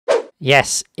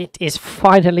Yes, it is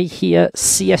finally here.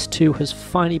 CS2 has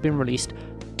finally been released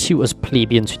to us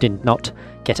plebeians who did not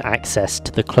get access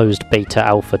to the closed beta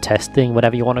alpha testing,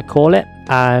 whatever you want to call it.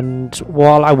 And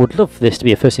while I would love this to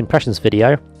be a first impressions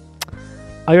video,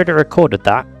 I already recorded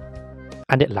that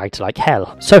and it lagged like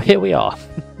hell. So here we are.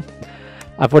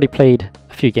 I've already played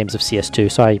a few games of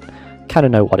CS2, so I kind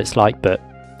of know what it's like, but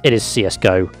it is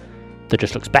CSGO that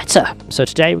just looks better. So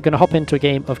today we're going to hop into a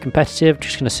game of competitive,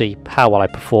 just going to see how well I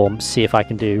perform, see if I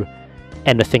can do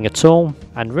anything at all,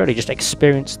 and really just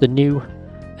experience the new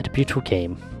and beautiful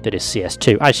game that is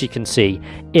CS2. As you can see,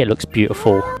 it looks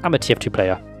beautiful. I'm a TF2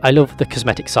 player. I love the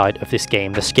cosmetic side of this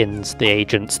game, the skins, the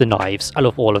agents, the knives. I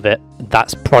love all of it.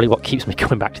 That's probably what keeps me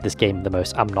coming back to this game the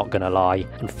most, I'm not going to lie.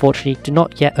 Unfortunately, do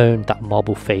not yet own that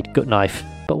marble fade gut knife,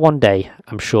 but one day,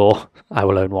 I'm sure, I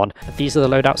will own one. These are the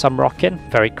loadouts I'm rocking.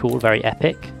 Very cool, very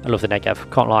epic. I love the Negev,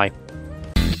 can't lie.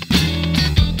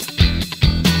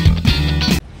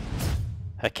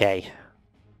 Okay.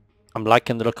 I'm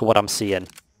liking the look of what I'm seeing.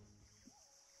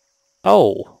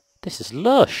 Oh, this is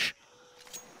lush.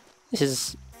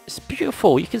 It's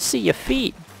beautiful. You can see your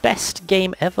feet. Best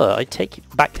game ever. I take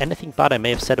back anything bad I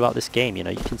may have said about this game, you know.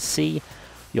 You can see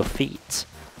your feet.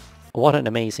 What an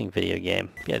amazing video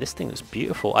game. Yeah, this thing looks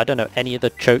beautiful. I don't know any of the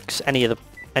chokes, any of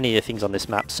the things on this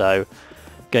map, so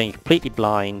going completely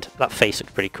blind. That face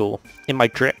looks pretty cool. In my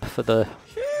drip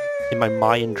in my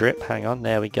Mayan drip, hang on,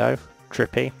 there we go.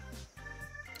 Trippy.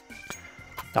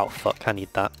 Oh fuck, I need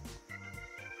that.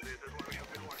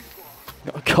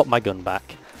 I got my gun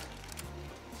back.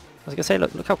 I was gonna say,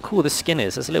 look how cool this skin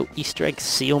is. There's a little Easter egg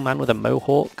seal man with a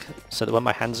mohawk, so that when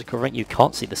my hands are covering, you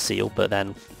can't see the seal, but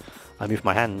then I move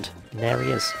my hand, and there he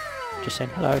is, just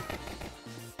saying hello.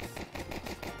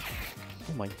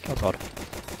 Oh my god.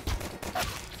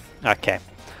 Okay.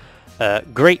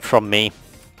 Great from me.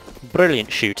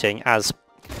 Brilliant shooting, as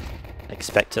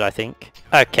expected, I think.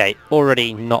 Okay,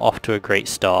 already not off to a great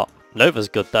start. Nova's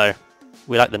good though.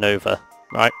 We like the Nova,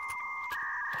 right?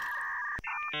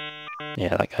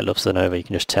 Yeah, that guy loves the Nova, you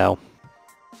can just tell.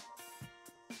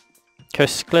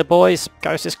 Coast is clear, boys.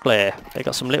 Coast is clear. They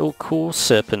got some little cool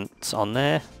serpents on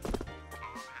there.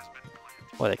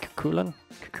 What are they? Kukulan?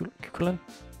 Kukulan?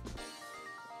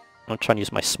 I'm trying to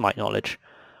use my smite knowledge.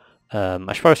 I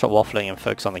should probably stop waffling and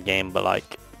focus on the game, but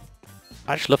like,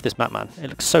 I just love this map, man. It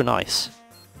looks so nice.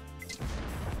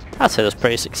 I'd say it was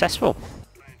pretty successful.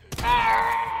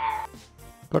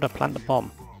 Gotta plant the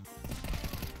bomb.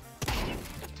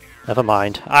 Never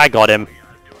mind. I got him.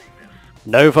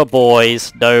 Nova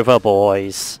boys, Nova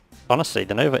boys. Honestly,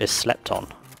 the Nova is slept on.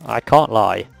 I can't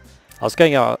lie. I was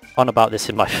going on about this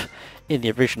in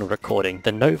the original recording.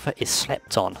 The Nova is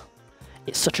slept on.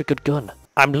 It's such a good gun.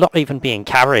 I'm not even being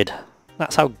carried.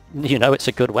 That's how you know it's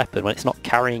a good weapon, when it's not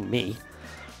carrying me.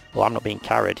 Well, I'm not being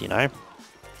carried, you know. I'm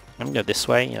gonna go this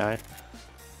way, you know.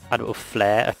 Add a little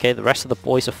flare. Okay, the rest of the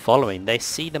boys are following. They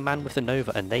see the man with the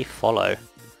Nova and they follow.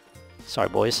 Sorry,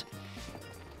 boys.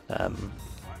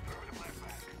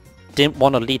 Didn't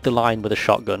want to lead the line with a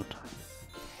shotgun.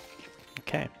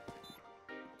 Okay.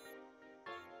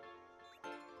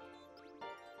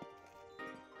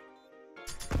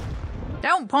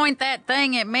 Don't point that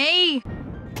thing at me!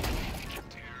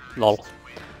 Lol.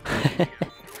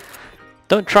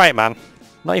 Don't try it, man.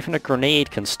 Not even a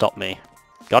grenade can stop me.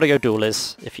 Gotta go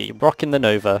dualies. If you're rocking the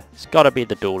Nova, it's gotta be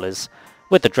the dualies.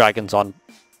 With the dragons on.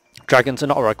 Dragons are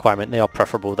not a requirement, they are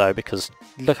preferable though, because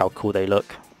look how cool they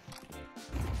look.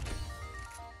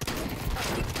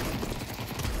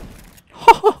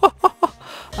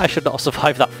 I should not have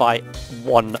survived that fight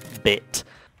one bit.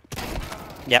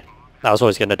 Yep, I was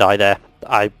always going to die there.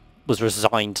 I was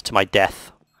resigned to my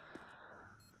death.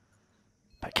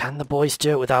 But can the boys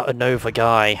do it without a Nova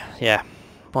guy? Yeah,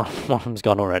 one of them's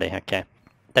gone already, okay.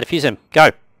 Then defuse him,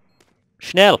 go!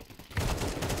 Schnell!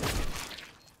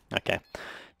 Okay.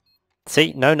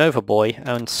 See, no Nova boy,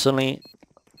 and suddenly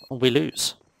we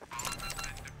lose.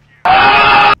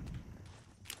 I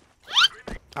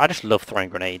just love throwing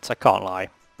grenades, I can't lie.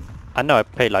 I know I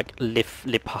played like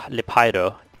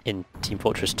Lipido in Team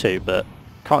Fortress 2, but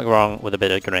can't go wrong with a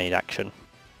bit of grenade action.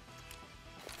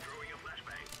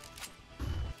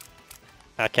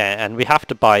 Okay, and we have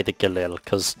to buy the Galil,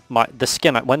 because the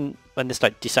skin, when this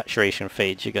like desaturation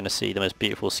fades, you're going to see the most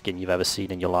beautiful skin you've ever seen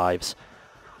in your lives.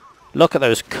 Look at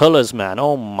those colours, man.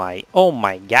 Oh my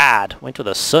god. Wait till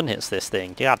the sun hits this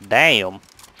thing. God damn.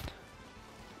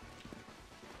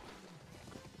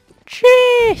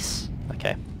 Jeez.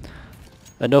 Okay.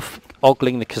 Enough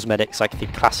ogling the cosmetics like the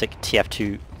classic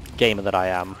TF2 gamer that I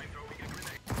am.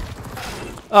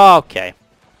 Okay.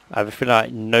 I have a feeling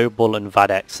like Noble and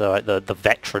Vadex are like the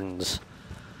veterans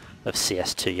of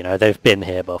CS2. You know, they've been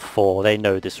here before. They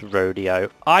know this rodeo.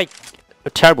 I'm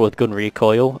terrible with gun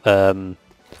recoil. I've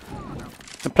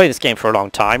played this game for a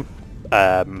long time.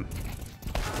 But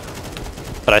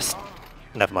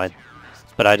never mind.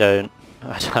 But I don't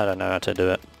know how to do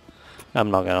it. I'm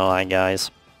not gonna lie,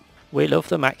 guys. We love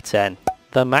the Mac 10.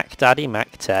 The Mac Daddy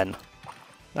Mac 10.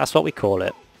 That's what we call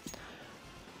it.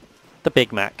 The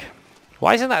Big Mac.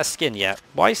 Why isn't that a skin yet?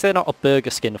 Why is there not a burger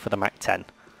skin for the Mac 10?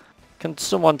 Can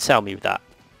someone tell me that?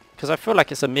 Because I feel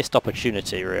like it's a missed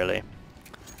opportunity, really.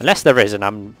 Unless there is,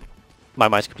 and my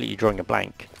mind's completely drawing a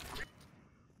blank.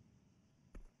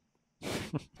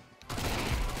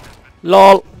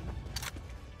 LOL!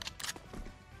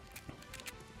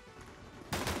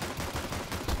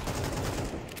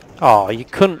 Oh, you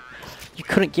couldn't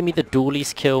give me the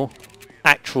dualies kill.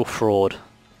 Actual fraud.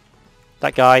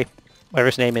 That guy, whatever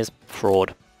his name is,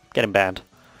 fraud. Get him banned.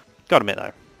 Gotta admit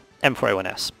though,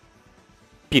 M4A1S.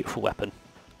 Beautiful weapon.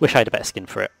 Wish I had a better skin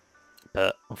for it.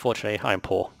 But unfortunately, I'm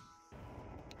poor.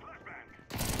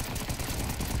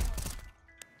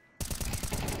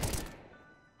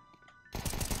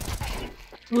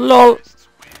 LOL!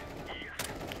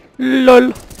 LOL!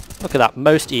 Look at that,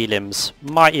 most elims.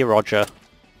 Mighty Roger.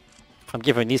 I'm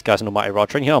giving these guys an almighty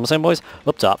Roger, and you know what I'm saying, boys?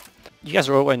 Up top. You guys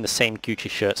are all wearing the same Gucci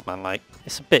shirts, man, like,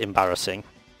 it's a bit embarrassing.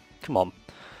 Come on.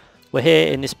 We're here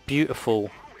in this beautiful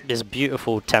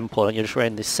temple, and you're just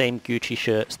wearing the same Gucci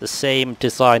shirts, the same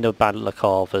design of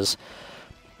balaclavas.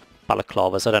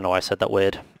 Balaclavas, I don't know why I said that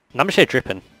weird. And I'm just here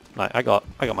dripping. Like, I got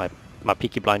my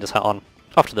Peaky Blinders hat on.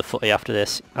 Off to the footy after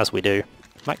this, as we do.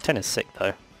 Mac 10 is sick,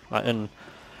 though. Like,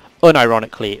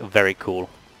 unironically, very cool.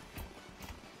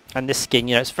 And this skin,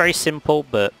 you know, it's very simple,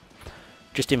 but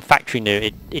just in factory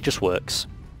new, it just works.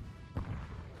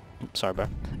 Sorry, bro.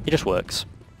 It just works.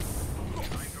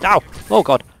 Ow! Oh,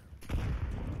 God.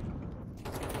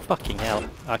 Fucking hell.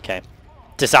 Okay.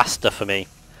 Disaster for me.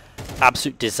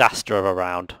 Absolute disaster of a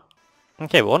round.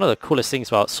 Okay, but one of the coolest things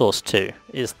about Source 2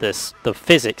 is the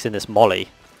physics in this molly.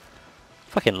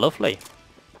 Fucking lovely.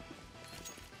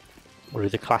 We'll do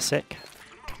the classic.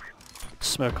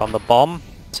 Smoke on the bomb,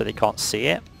 so they can't see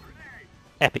it.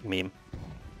 Epic meme.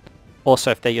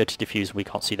 Also, if they go to defuse, we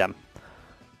can't see them.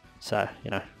 So, you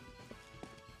know.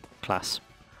 Class.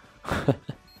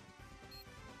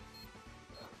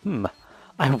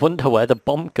 I wonder where the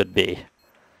bomb could be.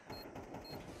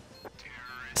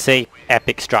 See,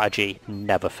 epic strategy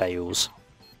never fails.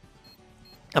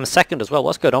 I'm second as well.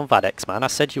 What's going on, Vadex, man? I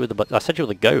said you were the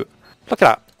goat. Look at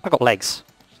that. I got legs.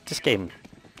 This game,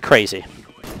 crazy.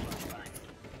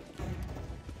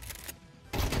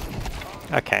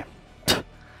 Okay.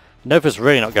 Nova's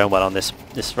really not going well on this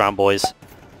round, boys.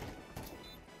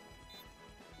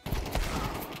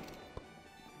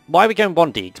 Why are we going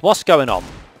 1D? What's going on?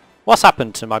 What's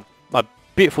happened to my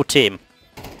beautiful team?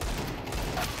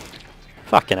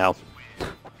 Fucking hell.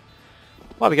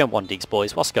 Why are we going 1D,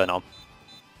 boys? What's going on?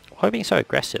 Why are we being so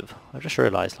aggressive? I just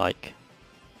realised, like,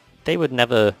 they would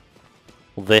never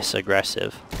this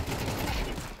aggressive.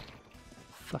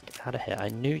 Fuck out of here. I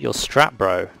knew your strap,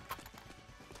 bro.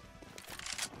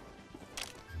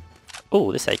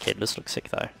 Oh, this AK does look sick,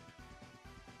 though.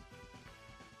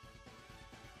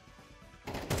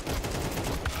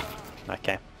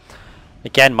 Okay.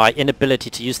 Again, my inability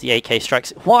to use the AK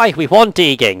strikes. Why? We won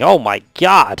deeging! Oh my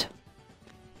god!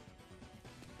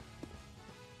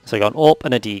 So I got an AWP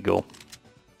and a deagle.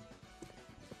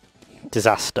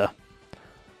 Disaster.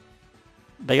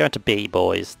 They're going to B,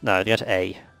 boys. No, they're going to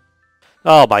A.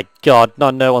 Oh my god,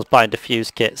 no one's buying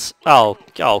defuse kits. Oh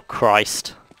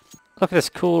Christ. Look at this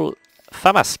cool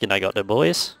FAMAS skin I got there,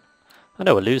 boys. I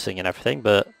know we're losing and everything,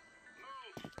 but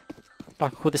look how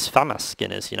cool this FAMAS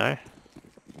skin is, you know?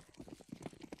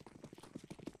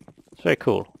 It's very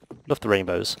cool. Love the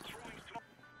rainbows.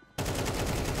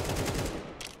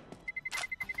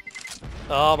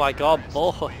 Oh my god,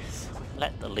 boys.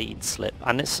 Let the lead slip.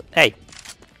 And it's... Hey,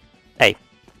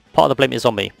 part of the blame is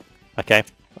on me. Okay?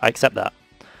 I accept that.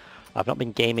 I've not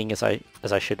been gaming as I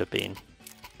should have been.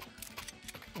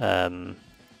 But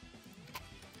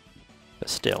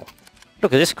still.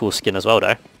 Look at this cool skin as well,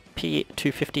 though.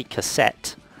 P250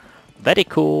 cassette. Very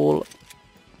cool.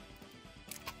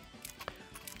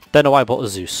 Don't know why I bought a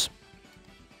Zeus.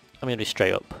 I'm going to be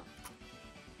straight up.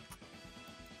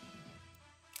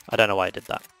 I don't know why I did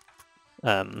that.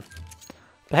 But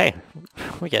hey,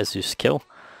 we get a Zeus kill.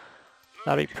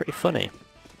 That'd be pretty funny.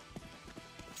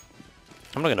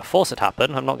 I'm not going to force it to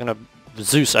happen. I'm not going to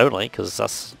Zeus only, because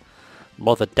that's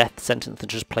more of a death sentence than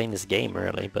just playing this game,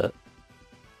 really, but...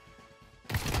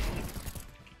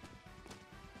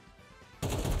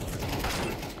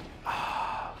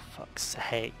 Oh, fuck's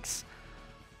sakes.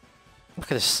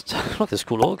 Look at this, look at this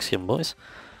cool org skin, boys.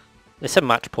 They said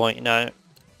match point, you know,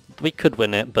 we could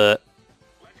win it, but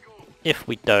if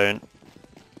we don't,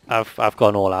 I've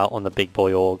gone all out on the big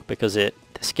boy org because the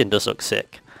skin does look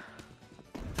sick.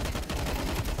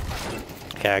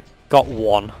 Okay, I got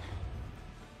one.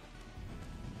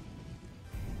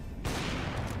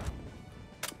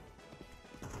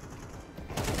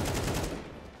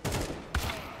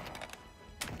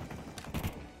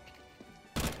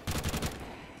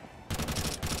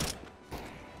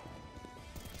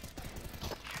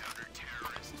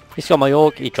 He's got my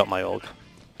org, he dropped my org.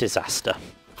 Disaster.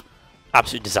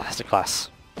 Absolute disaster class.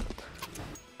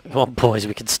 Come on boys,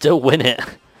 we can still win it.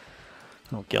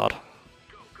 Oh god.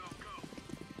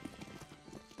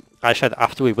 I said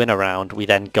after we win a round, we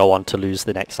then go on to lose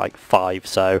the next like 5,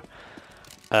 so...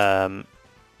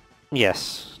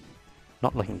 yes.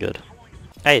 Not looking good.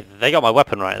 Hey, they got my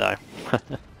weapon right though.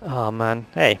 Oh man,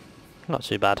 hey, not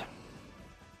too bad.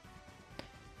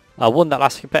 I won that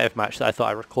last competitive match that I thought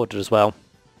I recorded as well.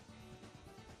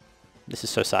 This is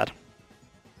so sad.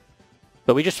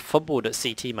 But we just fumbled at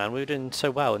CT, man. We were doing so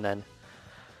well and then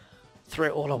threw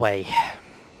it all away.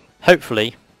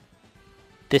 Hopefully,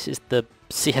 this is the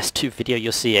CS2 video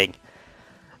you're seeing.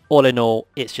 All in all,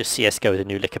 it's just CSGO with a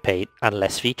new lick of paint and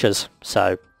less features.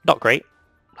 So, not great.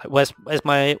 Like, where's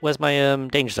my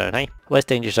danger zone, hey? Where's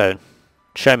danger zone?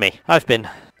 Show me. I've been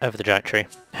Over the Giant Tree.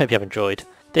 Hope you have enjoyed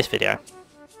this video.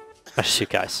 I shall see you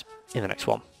guys in the next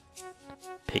one.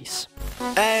 Peace.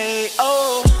 Hey,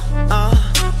 oh,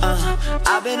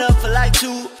 I've been up for like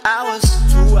 2 hours.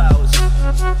 2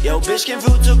 hours. Yo, bitch came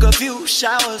through, took a few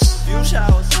showers.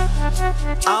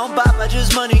 I don't bop, I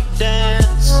just money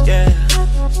dance. Yeah,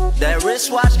 that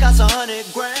wristwatch costs 100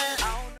 grand.